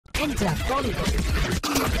Enter Bollywood.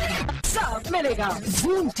 सब मिलेगा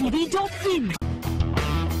ZoomTV.in।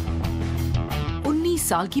 19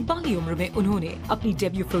 साल की बाली उम्र में उन्होंने अपनी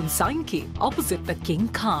डेब्यू फिल्म साइन की opposite the king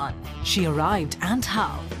Khan. She arrived and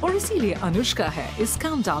how, और इसीलिए अनुष्का है इस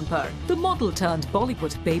काउंटडाउन पर the model turned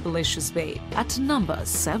Bollywood Babelicious Babe at number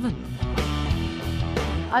 7.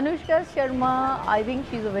 Anushka Sharma, I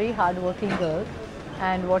think she's a very hard-working girl,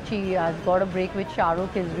 and what she has got a break with Shah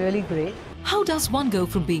Rukh is really great. How does one go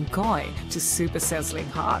from being coy to super sizzling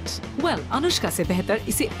hot? Well, Anushka से बेहतर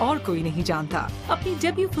इसे और कोई नहीं जानता। अपनी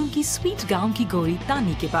debut film की sweet gown की गोरी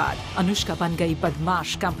तानी के बाद अनुष्का बन गई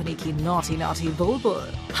बदमाश कंपनी की नॉटी नॉटी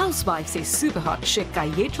बुलबुल। हाउसवाइफ से सुपर हॉट शिक का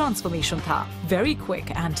ये ट्रांसफॉर्मेशन था very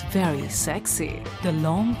quick and very sexy. The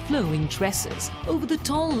long flowing dresses over the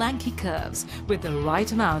tall lanky curves with the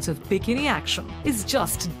right amount of bikini action is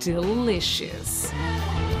just delicious.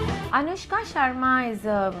 Anushka Sharma is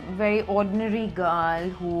a very ordinary girl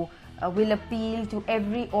who will appeal to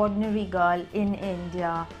every ordinary girl in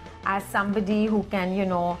India as somebody who can,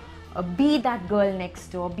 be that girl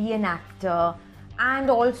next door, be an actor, and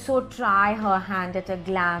also try her hand at a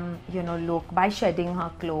glam, look by shedding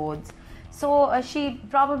her clothes. So she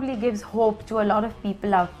probably gives hope to a lot of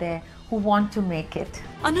people out there who want to make it.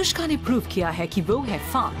 Anushka ने prove किया है कि वो है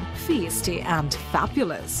fun, feisty and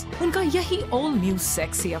fabulous. उनका यही all new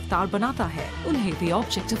sexy अवतार बनाता है उन्हें the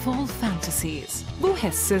object of all fantasies. वो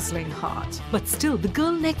है sizzling hot, but still the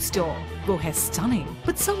girl next door. वो है stunning,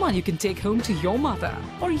 but someone you can take home to your mother.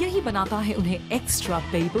 और यही बनाता है उन्हें extra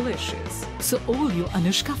babelicious. So all you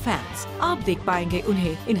Anushka fans, आप देख पाएंगे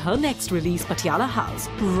उन्हें in her next release Patiala House,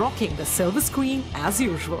 rocking the silver screen as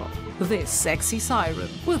usual. This sexy siren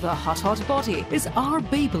with a hot body is our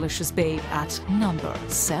Babelicious Babe at number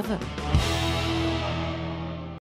 7.